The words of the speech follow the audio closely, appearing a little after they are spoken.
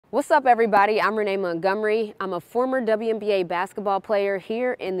What's up, everybody? I'm Renee Montgomery. I'm a former WNBA basketball player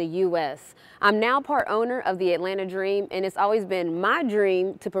here in the U.S. I'm now part owner of the Atlanta Dream, and it's always been my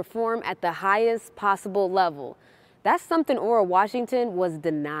dream to perform at the highest possible level. That's something Ora Washington was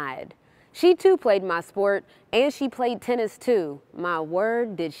denied. She too played my sport, and she played tennis too. My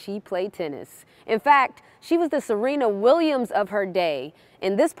word, did she play tennis. In fact, she was the Serena Williams of her day.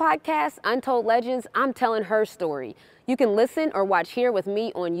 In this podcast, Untold Legends, I'm telling her story. You can listen or watch here with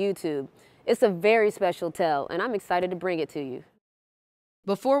me on YouTube. It's a very special tale, and I'm excited to bring it to you.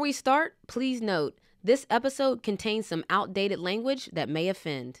 Before we start, please note, this episode contains some outdated language that may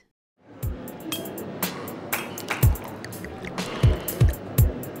offend.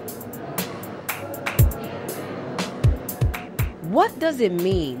 What does it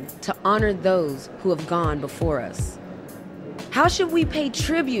mean to honor those who have gone before us? How should we pay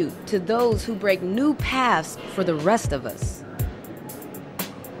tribute to those who break new paths for the rest of us?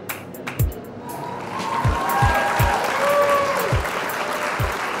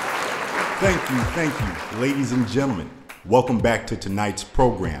 Thank you, ladies and gentlemen. Welcome back to tonight's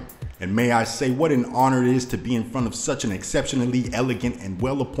program. And may I say what an honor it is to be in front of such an exceptionally elegant and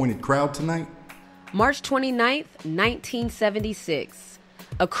well-appointed crowd tonight. March 29th, 1976.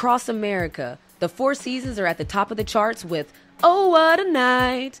 Across America, the Four Seasons are at the top of the charts with "Oh What a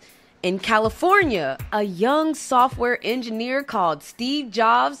Night." In California, a young software engineer called Steve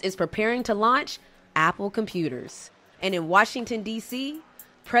Jobs is preparing to launch Apple computers. And in Washington, D.C.,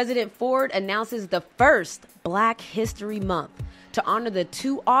 President Ford announces the first Black History Month to honor the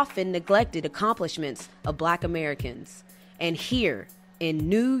too often neglected accomplishments of Black Americans. And here in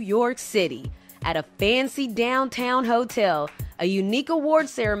New York City, at a fancy downtown hotel, a unique award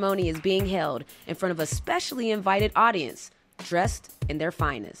ceremony is being held in front of a specially invited audience, dressed in their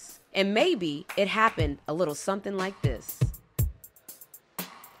finest. And maybe it happened a little something like this.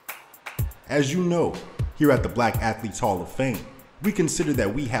 As you know, here at the Black Athletes Hall of Fame, we consider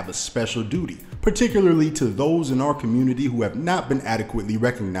that we have a special duty, particularly to those in our community who have not been adequately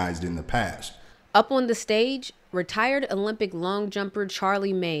recognized in the past. Up on the stage, retired Olympic long jumper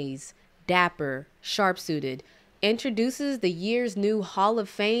Charlie Mays, dapper, sharp-suited, introduces the year's new Hall of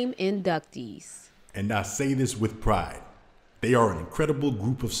Fame inductees. And I say this with pride. They are an incredible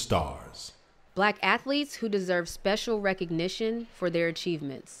group of stars. Black athletes who deserve special recognition for their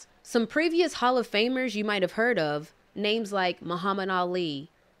achievements. Some previous Hall of Famers you might have heard of, names like Muhammad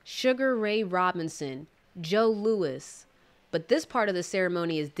Ali, Sugar Ray Robinson, Joe Louis. But this part of the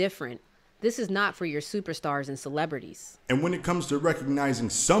ceremony is different. This is not for your superstars and celebrities. And when it comes to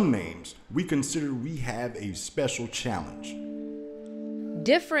recognizing some names, we consider we have a special challenge.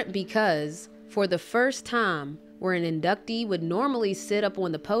 Different because, for the first time, where an inductee would normally sit up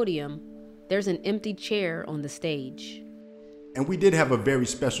on the podium, there's an empty chair on the stage. And we did have a very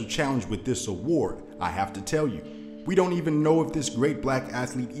special challenge with this award, I have to tell you. We don't even know if this great Black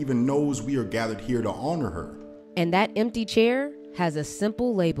athlete even knows we are gathered here to honor her. And that empty chair has a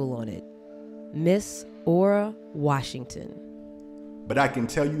simple label on it: Miss Ora Washington. But I can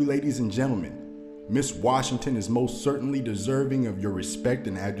tell you, ladies and gentlemen, Miss Washington is most certainly deserving of your respect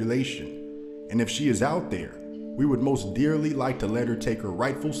and adulation. And if she is out there, we would most dearly like to let her take her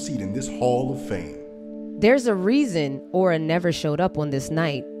rightful seat in this Hall of Fame. There's a reason Ora never showed up on this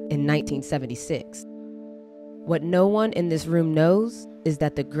night in 1976. What no one in this room knows is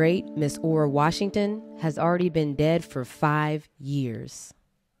that the great Miss Ora Washington has already been dead for 5 years.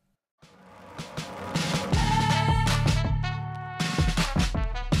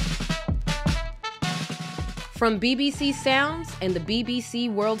 From BBC Sounds and the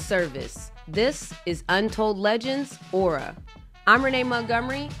BBC World Service, this is Untold Legends, Ora. I'm Renee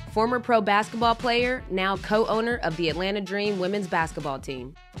Montgomery, former pro basketball player, now co-owner of the Atlanta Dream women's basketball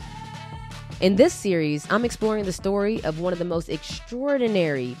team. In this series, I'm exploring the story of one of the most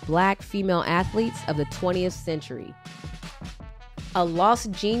extraordinary Black female athletes of the 20th century. A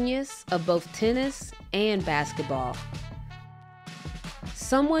lost genius of both tennis and basketball.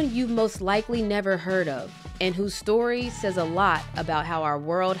 Someone you've most likely never heard of, and whose story says a lot about how our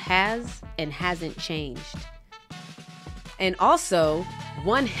world has and hasn't changed. And also,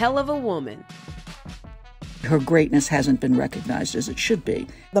 one hell of a woman. Her greatness hasn't been recognized as it should be.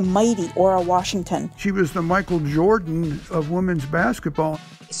 The mighty Ora Washington. She was the Michael Jordan of women's basketball.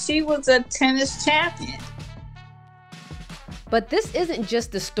 She was a tennis champion. But this isn't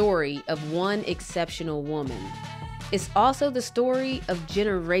just the story of one exceptional woman. It's also the story of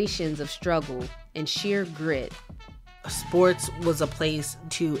generations of struggle and sheer grit. Sports was a place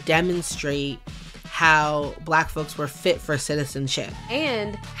to demonstrate how Black folks were fit for citizenship.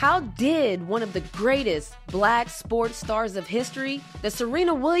 And how did one of the greatest Black sports stars of history, the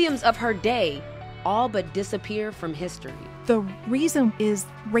Serena Williams of her day, all but disappear from history? The reason is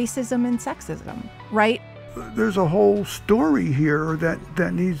racism and sexism, right? There's a whole story here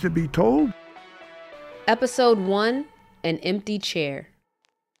that needs to be told. Episode 1, An Empty Chair.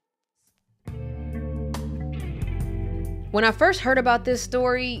 When I first heard about this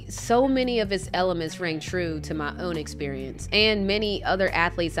story, so many of its elements rang true to my own experience and many other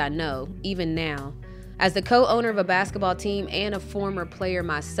athletes I know, even now. As the co-owner of a basketball team and a former player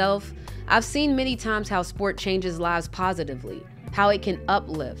myself, I've seen many times how sport changes lives positively, how it can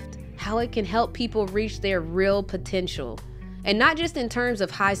uplift, how it can help people reach their real potential. And not just in terms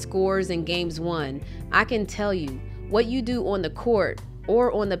of high scores and games won. I can tell you, what you do on the court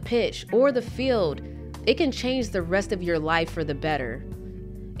or on the pitch or the field, it can change the rest of your life for the better.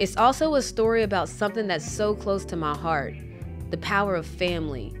 It's also a story about something that's so close to my heart, the power of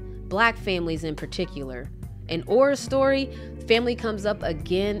family, Black families in particular. In Ora's story, family comes up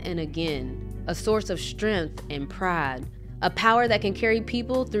again and again, a source of strength and pride, a power that can carry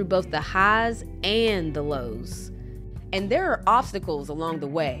people through both the highs and the lows. And there are obstacles along the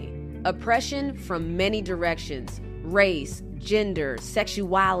way, oppression from many directions, race, gender,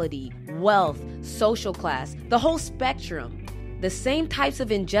 sexuality, wealth, social class, the whole spectrum. The same types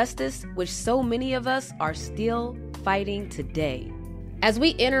of injustice which so many of us are still fighting today. As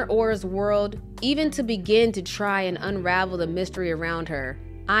we enter Ora's world, even to begin to try and unravel the mystery around her,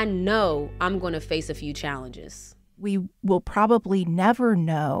 I know I'm going to face a few challenges. We will probably never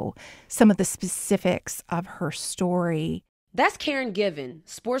know some of the specifics of her story. That's Karen Given,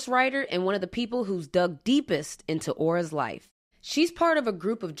 sports writer and one of the people who's dug deepest into Ora's life. She's part of a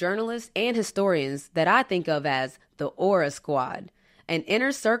group of journalists and historians that I think of as the Ora Squad, an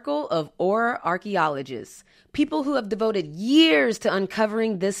inner circle of Ora archaeologists, people who have devoted years to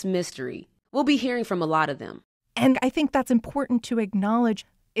uncovering this mystery. We'll be hearing from a lot of them. And I think that's important to acknowledge.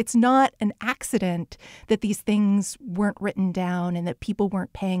 It's not an accident that these things weren't written down and that people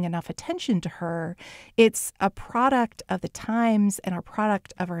weren't paying enough attention to her. It's a product of the times and a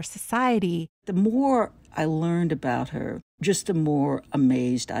product of our society. The more I learned about her, just the more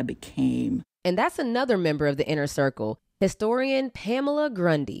amazed I became. And that's another member of the inner circle, historian Pamela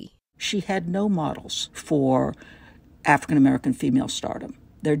Grundy. She had no models for African-American female stardom.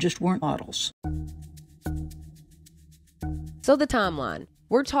 There just weren't models. So the timeline.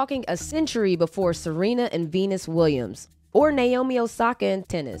 We're talking a century before Serena and Venus Williams, or Naomi Osaka in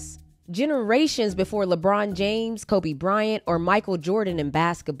tennis. Generations before LeBron James, Kobe Bryant, or Michael Jordan in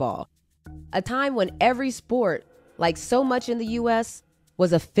basketball. A time when every sport, like so much in the U.S.,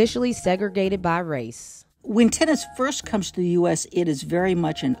 was officially segregated by race. When tennis first comes to the U.S., it is very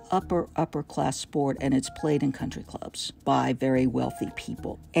much an upper class sport, and it's played in country clubs by very wealthy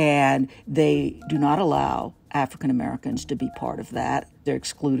people. And they do not allow African Americans to be part of that. They're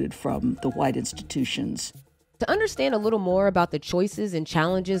excluded from the white institutions. To understand a little more about the choices and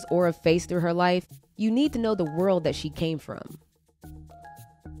challenges Ora faced through her life, you need to know the world that she came from.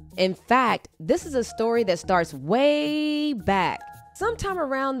 In fact, this is a story that starts way back, sometime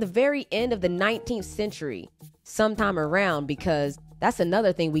around the very end of the 19th century. Sometime around, because that's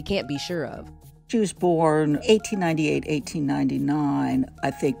another thing we can't be sure of. She was born 1898, 1899, I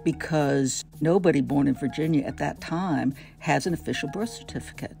think, because nobody born in Virginia at that time has an official birth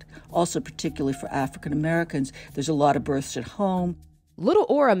certificate. Also, particularly for African Americans, there's a lot of births at home. Little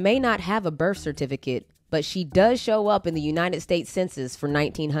Ora may not have a birth certificate, but she does show up in the United States Census for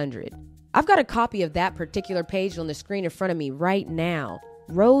 1900. I've got a copy of that particular page on the screen in front of me right now.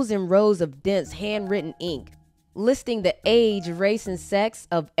 Rows and rows of dense handwritten ink, listing the age, race, and sex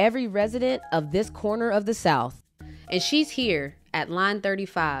of every resident of this corner of the South. And she's here at line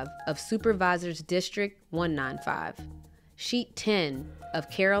 35 of Supervisor's District 195, sheet 10 of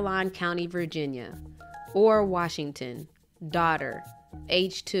Caroline County, Virginia. Ora Washington, daughter,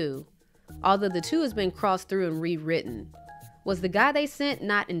 age 2. Although the 2 has been crossed through and rewritten. Was the guy they sent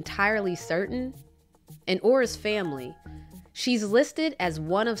not entirely certain? And Ora's family. She's listed as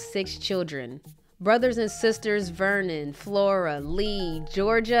one of 6 children. Brothers and sisters Vernon, Flora, Lee,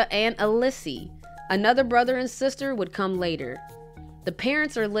 Georgia, and Alyssy. Another brother and sister would come later. The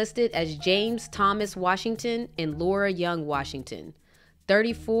parents are listed as James Thomas Washington and Laura Young Washington,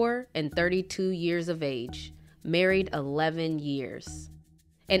 34 and 32 years of age, married 11 years.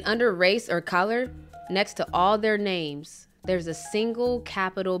 And under race or color, next to all their names, there's a single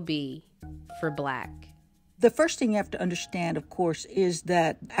capital B for Black. The first thing you have to understand, of course, is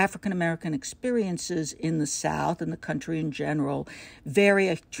that African American experiences in the South and the country in general vary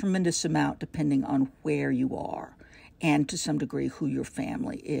a tremendous amount depending on where you are and to some degree who your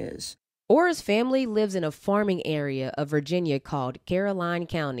family is. Ora's family lives in a farming area of Virginia called Caroline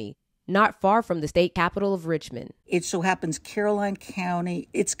County, not far from the state capital of Richmond. It so happens Caroline County,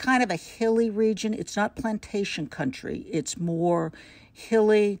 it's kind of a hilly region. It's not plantation country. It's more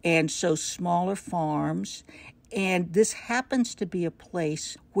hilly and so smaller farms. And this happens to be a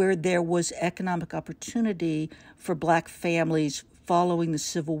place where there was economic opportunity for Black families following the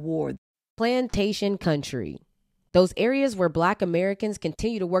Civil War. Plantation country. Those areas where Black Americans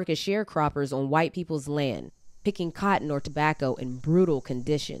continue to work as sharecroppers on white people's land, picking cotton or tobacco in brutal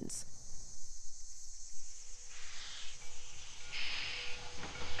conditions.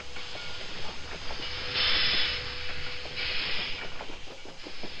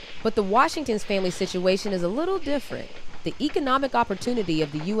 But the Washington's family situation is a little different. The economic opportunity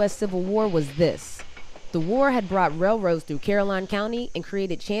of the U.S. Civil War was this. The war had brought railroads through Caroline County and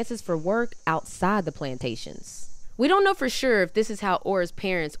created chances for work outside the plantations. We don't know for sure if this is how Ora's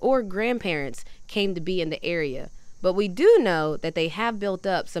parents or grandparents came to be in the area, but we do know that they have built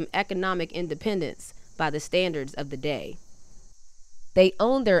up some economic independence by the standards of the day. They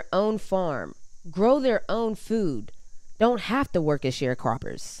own their own farm, grow their own food, don't have to work as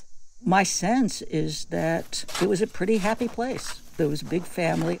sharecroppers. My sense is that it was a pretty happy place. There was a big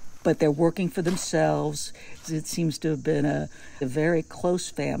family, but they're working for themselves. It seems to have been a very close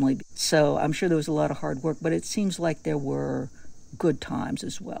family. So I'm sure there was a lot of hard work, but it seems like there were good times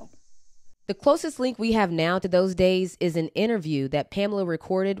as well. The closest link we have now to those days is an interview that Pamela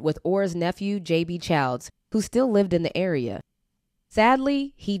recorded with Ora's nephew, J.B. Childs, who still lived in the area.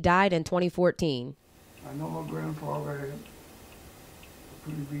 Sadly, he died in 2014. I know my grandfather had a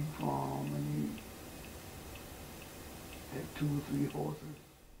pretty big farm, and he had 2 or 3 horses.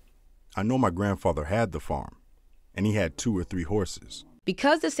 I know my grandfather had the farm, and he had 2 or 3 horses.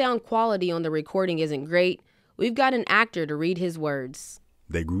 Because the sound quality on the recording isn't great, we've got an actor to read his words.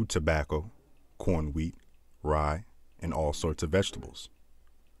 They grew tobacco, corn, wheat, rye, and all sorts of vegetables.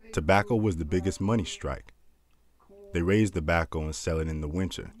 Tobacco was the biggest money strike. They raised tobacco and sell it in the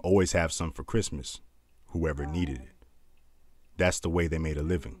winter, always have some for Christmas, whoever needed it. That's the way they made a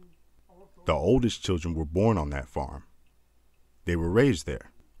living. The oldest children were born on that farm. They were raised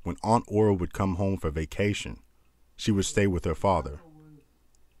there. When Aunt Ora would come home for vacation, she would stay with her father.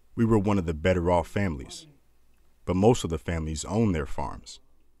 We were one of the better off families, but most of the families owned their farms.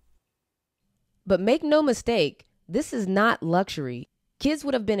 But make no mistake, this is not luxury. Kids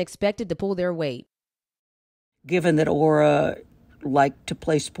would have been expected to pull their weight. Given that Ora liked to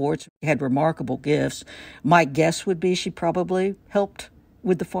play sports, had remarkable gifts, my guess would be she probably helped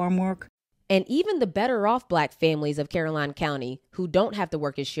with the farm work. And even the better off Black families of Caroline County, who don't have to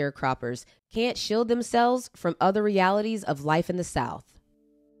work as sharecroppers, can't shield themselves from other realities of life in the South.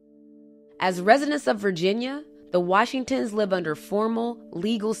 As residents of Virginia, the Washingtons live under formal,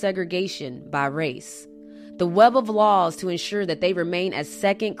 legal segregation by race. The web of laws to ensure that they remain as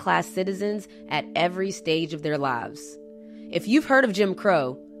second-class citizens at every stage of their lives. If you've heard of Jim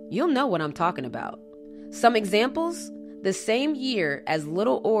Crow, you'll know what I'm talking about. Some examples: the same year as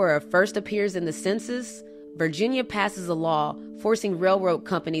little Ora first appears in the census, Virginia passes a law forcing railroad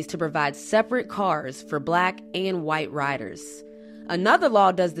companies to provide separate cars for Black and white riders. Another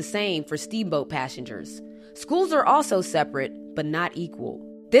law does the same for steamboat passengers. Schools are also separate, but not equal.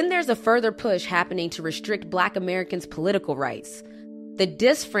 Then there's a further push happening to restrict Black Americans' political rights, the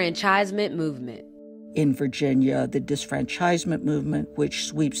disfranchisement movement. In Virginia, the disfranchisement movement, which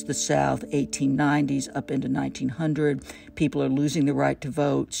sweeps the South 1890s up into 1900, people are losing the right to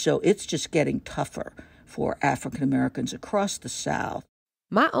vote, so it's just getting tougher for African Americans across the South.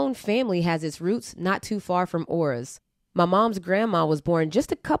 My own family has its roots not too far from Ora's. My mom's grandma was born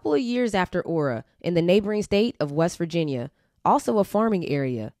just a couple of years after Ora in the neighboring state of West Virginia, also a farming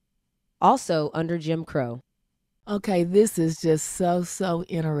area, also under Jim Crow. Okay, this is just so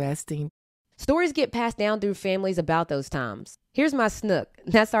interesting. Stories get passed down through families about those times. Here's my snook.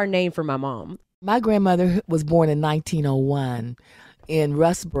 That's our name for my mom. My grandmother was born in 1901 in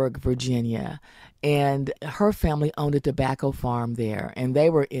Rustburg, Virginia, and her family owned a tobacco farm there, and they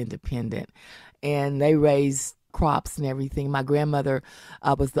were independent, and they raised crops and everything. My grandmother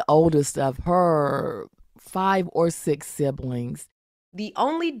was the oldest of her 5 or 6 siblings. The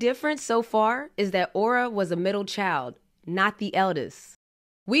only difference so far is that Ora was a middle child, not the eldest.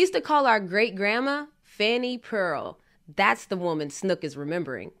 We used to call our great-grandma Fanny Pearl. That's the woman Snook is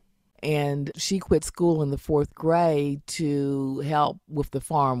remembering. And she quit school in the 4th grade to help with the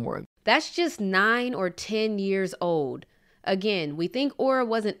farm work. That's just 9 or 10 years old. Again, we think Ora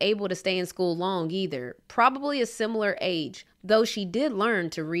wasn't able to stay in school long either, probably a similar age, though she did learn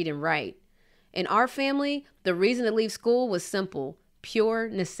to read and write. In our family, the reason to leave school was simple, pure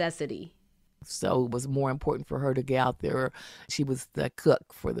necessity. So it was more important for her to get out there. She was the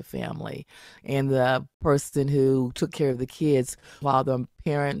cook for the family and the person who took care of the kids while the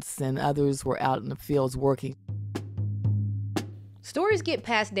parents and others were out in the fields working. Stories get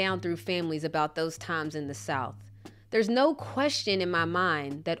passed down through families about those times in the South. There's no question in my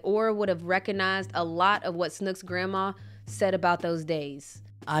mind that Ora would have recognized a lot of what Snook's grandma said about those days.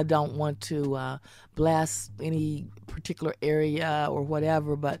 I don't want to blast any particular area or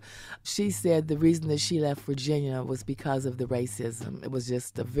whatever, but she said the reason that she left Virginia was because of the racism. It was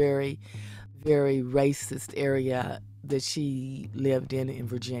just a very, very racist area that she lived in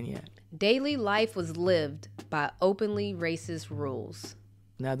Virginia. Daily life was lived by openly racist rules.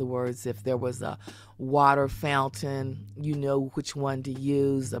 In other words, if there was a water fountain, you know which one to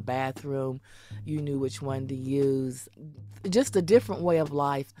use, a bathroom, you knew which one to use. Just a different way of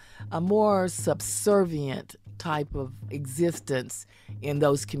life, a more subservient type of existence in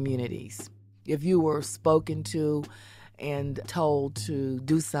those communities. If you were spoken to and told to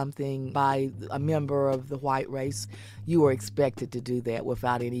do something by a member of the white race, you were expected to do that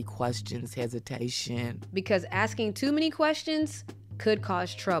without any questions, hesitation. Because asking too many questions could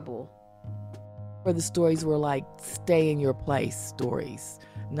cause trouble. Where the stories were like stay in your place stories,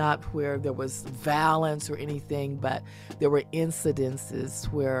 not where there was violence or anything, but there were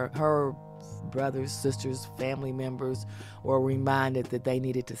incidences where her brothers, sisters, family members were reminded that they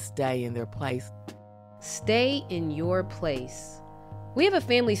needed to stay in their place. Stay in your place. We have a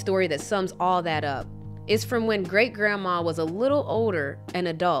family story that sums all that up. It's from when great-grandma was a little older, an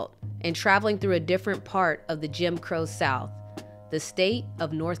adult, and traveling through a different part of the Jim Crow South, the state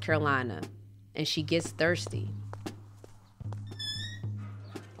of North Carolina, and she gets thirsty.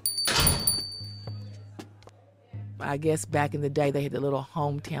 I guess back in the day they had the little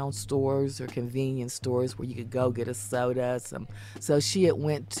hometown stores or convenience stores where you could go get a soda. So she had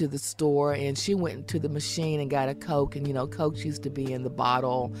went to the store and she went to the machine and got a Coke, and Cokes used to be in the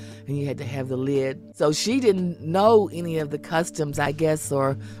bottle and you had to have the lid. So she didn't know any of the customs, I guess,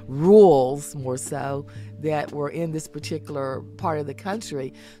 or rules more so that were in this particular part of the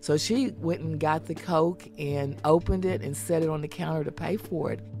country. So she went and got the Coke and opened it and set it on the counter to pay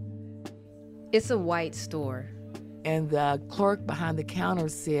for it. It's a white store. And the clerk behind the counter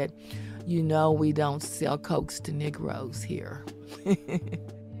said, we don't sell Cokes to Negroes here.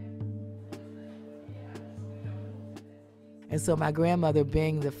 And so my grandmother,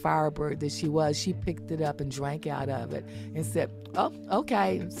 being the firebird that she was, she picked it up and drank out of it and said, oh,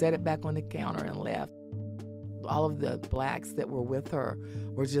 okay, and set it back on the counter and left. All of the blacks that were with her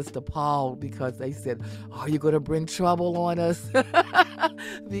were just appalled because they said, are you going to bring trouble on us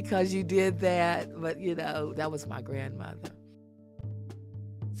because you did that? But, that was my grandmother.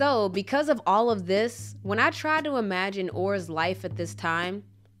 So because of all of this, when I try to imagine Ora's life at this time,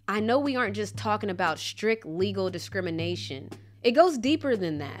 I know we aren't just talking about strict legal discrimination. It goes deeper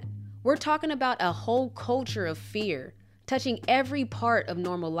than that. We're talking about a whole culture of fear, touching every part of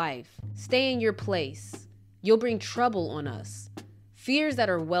normal life. Stay in your place. You'll bring trouble on us. Fears that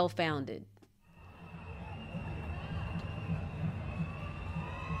are well-founded.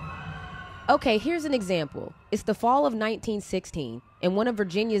 Okay, here's an example. It's the fall of 1916, and one of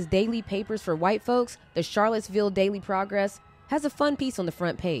Virginia's daily papers for white folks, the Charlottesville Daily Progress, has a fun piece on the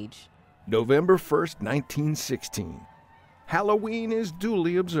front page. November 1st, 1916. Halloween is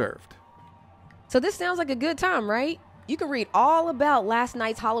duly observed. So this sounds like a good time, right? You can read all about last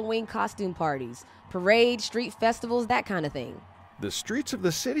night's Halloween costume parties, parades, street festivals, that kind of thing. The streets of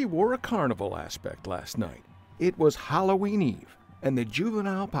the city wore a carnival aspect last night. It was Halloween Eve, and the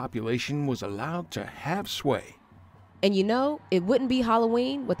juvenile population was allowed to have sway. And it wouldn't be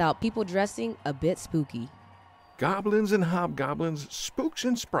Halloween without people dressing a bit spooky. Goblins and hobgoblins, spooks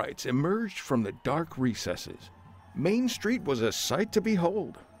and sprites emerged from the dark recesses. Main Street was a sight to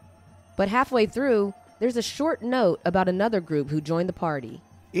behold. But halfway through, there's a short note about another group who joined the party.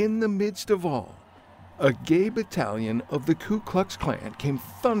 In the midst of all, a gay battalion of the Ku Klux Klan came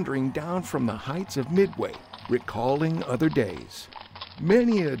thundering down from the heights of Midway, recalling other days.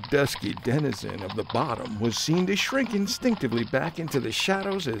 Many a dusky denizen of the bottom was seen to shrink instinctively back into the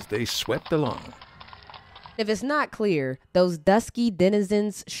shadows as they swept along. If it's not clear, those dusky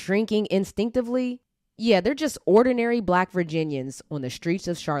denizens shrinking instinctively, they're just ordinary black Virginians on the streets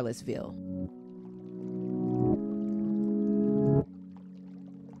of Charlottesville.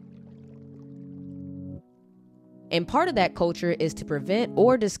 And part of that culture is to prevent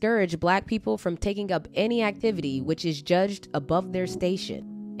or discourage Black people from taking up any activity which is judged above their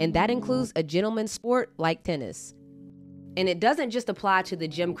station. And that includes a gentleman's sport like tennis. And it doesn't just apply to the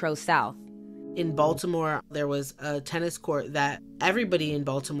Jim Crow South. In Baltimore, there was a tennis court that everybody in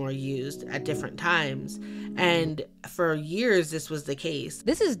Baltimore used at different times. And for years, this was the case.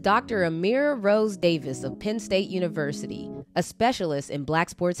 This is Dr. Amira Rose Davis of Penn State University, a specialist in Black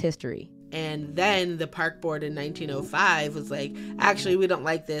sports history. And then the park board in 1905 was like, actually, we don't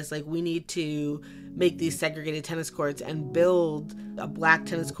like this. Like, we need to make these segregated tennis courts and build a Black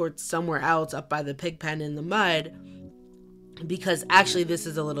tennis court somewhere else up by the pig pen in the mud, because actually this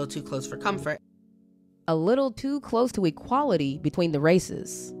is a little too close for comfort. A little too close to equality between the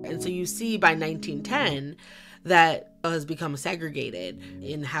races. And so you see by 1910 that has become segregated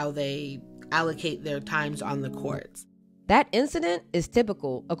in how they allocate their times on the courts. That incident is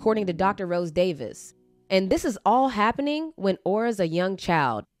typical, according to Dr. Rose Davis. And this is all happening when Ora's a young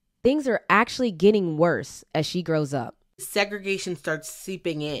child. Things are actually getting worse as she grows up. Segregation starts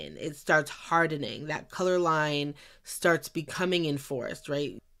seeping in. It starts hardening. That color line starts becoming enforced,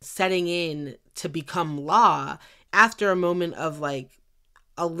 right? Setting in to become law after a moment of like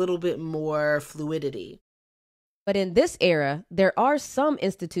a little bit more fluidity. But in this era, there are some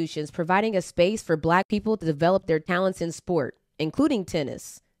institutions providing a space for Black people to develop their talents in sport, including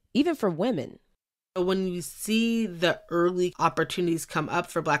tennis, even for women. When you see the early opportunities come up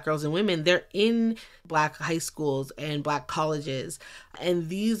for Black girls and women, they're in Black high schools and Black colleges. And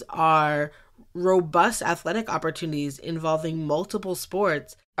these are robust athletic opportunities involving multiple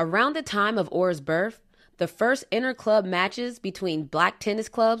sports. Around the time of Ora's birth, the first inter-club matches between Black tennis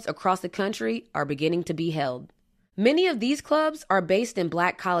clubs across the country are beginning to be held. Many of these clubs are based in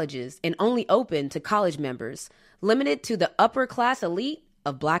Black colleges and only open to college members, limited to the upper class elite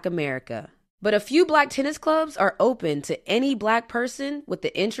of Black America. But a few Black tennis clubs are open to any Black person with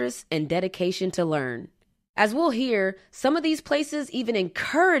the interest and dedication to learn. As we'll hear, some of these places even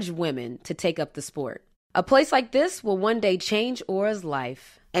encourage women to take up the sport. A place like this will one day change Ora's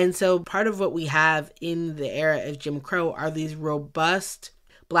life. And so part of what we have in the era of Jim Crow are these robust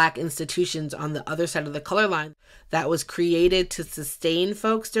Black institutions on the other side of the color line that was created to sustain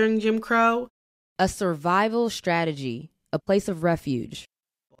folks during Jim Crow. A survival strategy, a place of refuge.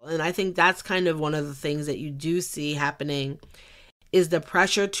 And I think that's kind of one of the things that you do see happening is the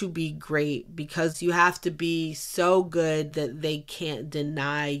pressure to be great, because you have to be so good that they can't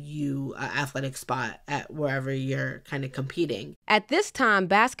deny you an athletic spot at wherever you're kind of competing. At this time,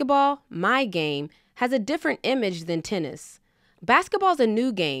 basketball, my game, has a different image than tennis. Basketball is a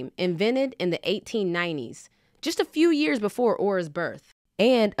new game invented in the 1890s, just a few years before Ora's birth,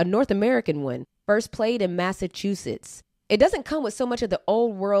 and a North American one, first played in Massachusetts. It doesn't come with so much of the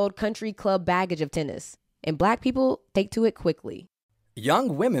old world country club baggage of tennis, and Black people take to it quickly.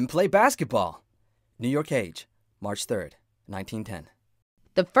 Young women play basketball. New York Age, March 3rd, 1910.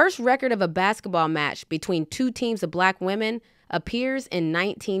 The first record of a basketball match between two teams of Black women appears in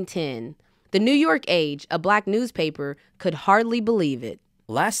 1910. The New York Age, a Black newspaper, could hardly believe it.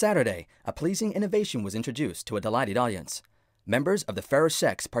 Last Saturday, a pleasing innovation was introduced to a delighted audience. Members of the fairer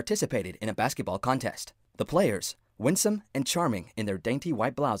sex participated in a basketball contest. The players, winsome and charming in their dainty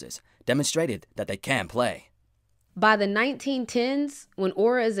white blouses, demonstrated that they can play. By the 1910s, when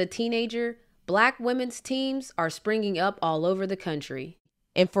Ora is a teenager, Black women's teams are springing up all over the country.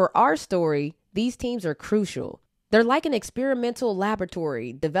 And for our story, these teams are crucial. They're like an experimental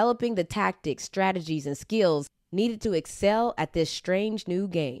laboratory, developing the tactics, strategies, and skills needed to excel at this strange new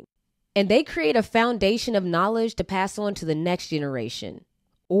game. And they create a foundation of knowledge to pass on to the next generation,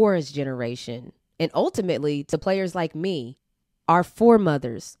 Ora's generation, and ultimately to players like me, our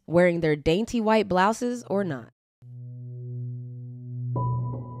foremothers, wearing their dainty white blouses or not.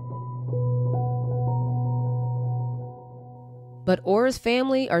 But Ora's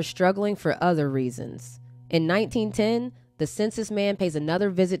family are struggling for other reasons. In 1910, the census man pays another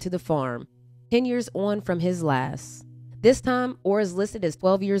visit to the farm, 10 years on from his last. This time, Ora's listed as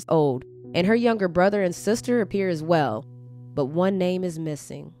 12 years old, and her younger brother and sister appear as well, but one name is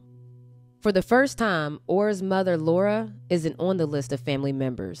missing. For the first time, Ora's mother, Laura, isn't on the list of family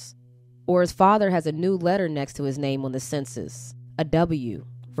members. Ora's father has a new letter next to his name on the census, a W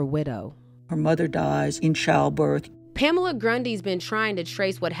for widow. Her mother dies in childbirth. Pamela Grundy's been trying to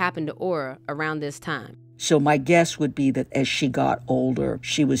trace what happened to Ora around this time. So my guess would be that as she got older,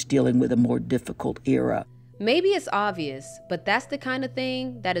 she was dealing with a more difficult era. Maybe it's obvious, but that's the kind of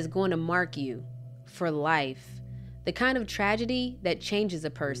thing that is going to mark you for life. The kind of tragedy that changes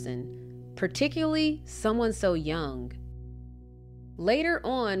a person, particularly someone so young. Later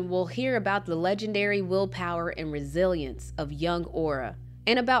on, we'll hear about the legendary willpower and resilience of young Ora,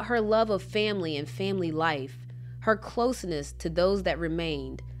 and about her love of family and family life, her closeness to those that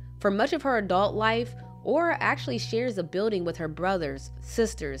remained. For much of her adult life, Ora actually shares a building with her brothers,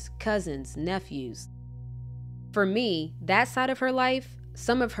 sisters, cousins, nephews. For me, that side of her life,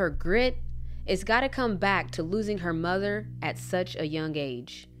 some of her grit, it's got to come back to losing her mother at such a young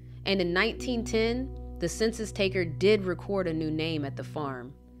age. And in 1910, the census taker did record a new name at the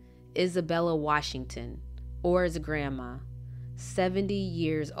farm. Isabella Washington, Ora's grandma, 70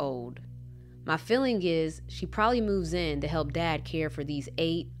 years old. My feeling is she probably moves in to help Dad care for these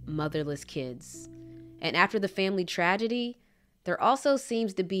 8 motherless kids. And after the family tragedy, there also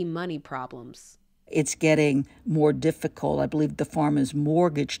seems to be money problems. It's getting more difficult. I believe the farm is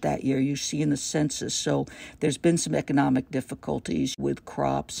mortgaged that year, you see in the census. So there's been some economic difficulties with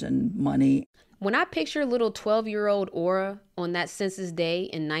crops and money. When I picture little 12-year-old Ora on that census day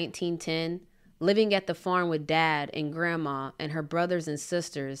in 1910, living at the farm with Dad and Grandma and her brothers and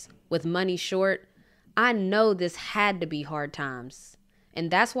sisters with money short, I know this had to be hard times.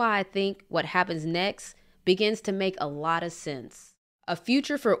 And that's why I think what happens next begins to make a lot of sense. A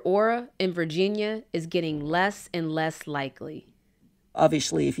future for Ora in Virginia is getting less and less likely.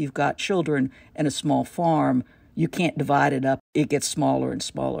 Obviously, if you've got children and a small farm, you can't divide it up. It gets smaller and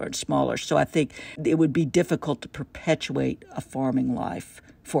smaller and smaller. So I think it would be difficult to perpetuate a farming life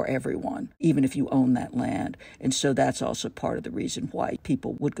for everyone, even if you own that land. And so that's also part of the reason why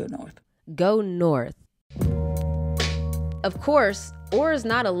people would go north. Go north. Of course, Ora's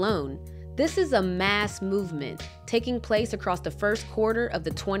not alone. This is a mass movement taking place across the first quarter of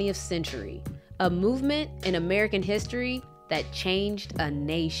the 20th century. A movement in American history that changed a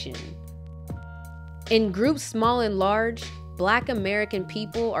nation. In groups small and large, Black American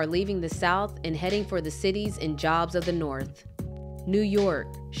people are leaving the South and heading for the cities and jobs of the North. New York,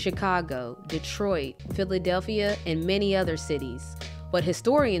 Chicago, Detroit, Philadelphia, and many other cities. What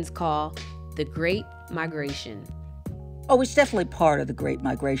historians call the Great Migration. Oh, it's definitely part of the Great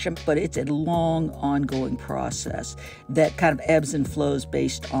Migration, but it's a long, ongoing process that kind of ebbs and flows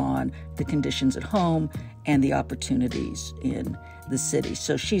based on the conditions at home and the opportunities in the city.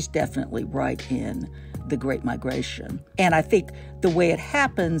 So she's definitely right in the Great Migration. And I think the way it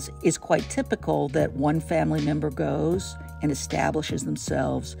happens is quite typical, that one family member goes and establishes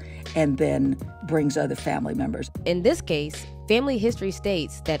themselves and then brings other family members. In this case, family history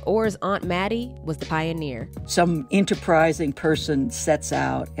states that Ora's Aunt Mattie was the pioneer. Some enterprising person sets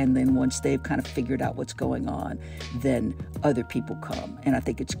out, and then once they've kind of figured out what's going on, then other people come. And I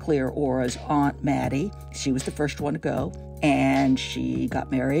think it's clear Ora's Aunt Mattie, she was the first one to go, and she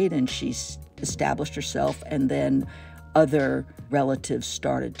got married and she established herself, and then other relatives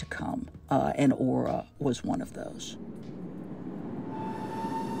started to come, and Ora was one of those.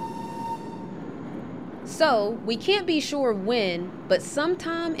 So, we can't be sure when, but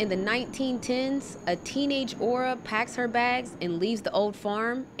sometime in the 1910s, a teenage Ora packs her bags and leaves the old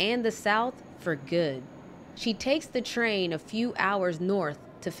farm and the South for good. She takes the train a few hours north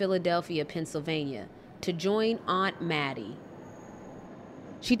to Philadelphia, Pennsylvania, to join Aunt Mattie.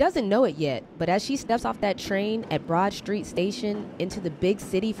 She doesn't know it yet, but as she steps off that train at Broad Street Station into the big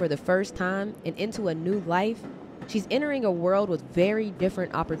city for the first time and into a new life, she's entering a world with very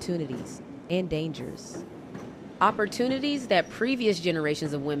different opportunities and dangers. Opportunities that previous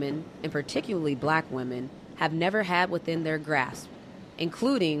generations of women, and particularly Black women, have never had within their grasp,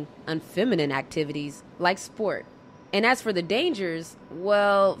 including unfeminine activities like sport. And as for the dangers,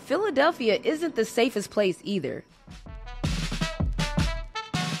 well, Philadelphia isn't the safest place either.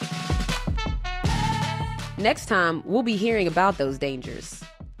 Next time, we'll be hearing about those dangers.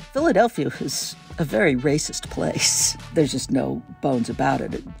 Philadelphia was a very racist place. There's just no bones about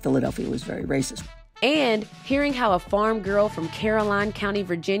it. Philadelphia was very racist. And hearing how a farm girl from Caroline County,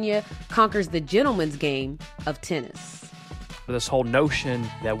 Virginia, conquers the gentleman's game of tennis. This whole notion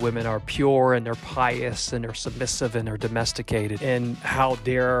that women are pure and they're pious and they're submissive and they're domesticated, and how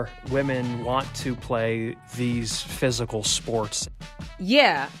dare women want to play these physical sports.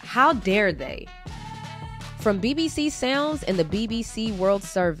 Yeah, how dare they? From BBC Sounds and the BBC World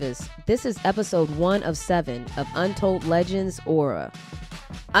Service, this is episode 1 of 7 of Untold Legends, Ora.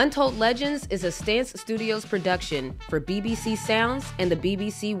 Untold Legends is a Stance Studios production for BBC Sounds and the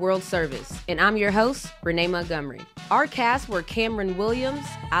BBC World Service, and I'm your host, Renee Montgomery. Our cast were Cameron Williams,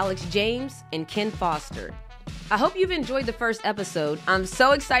 Alex James, and Ken Foster. I hope you've enjoyed the first episode. I'm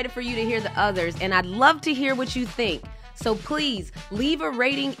so excited for you to hear the others, and I'd love to hear what you think. So please leave a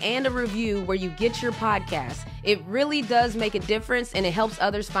rating and a review where you get your podcast. It really does make a difference, and it helps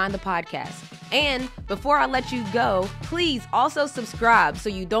others find the podcast. And before I let you go, please also subscribe so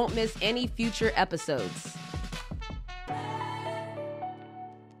you don't miss any future episodes.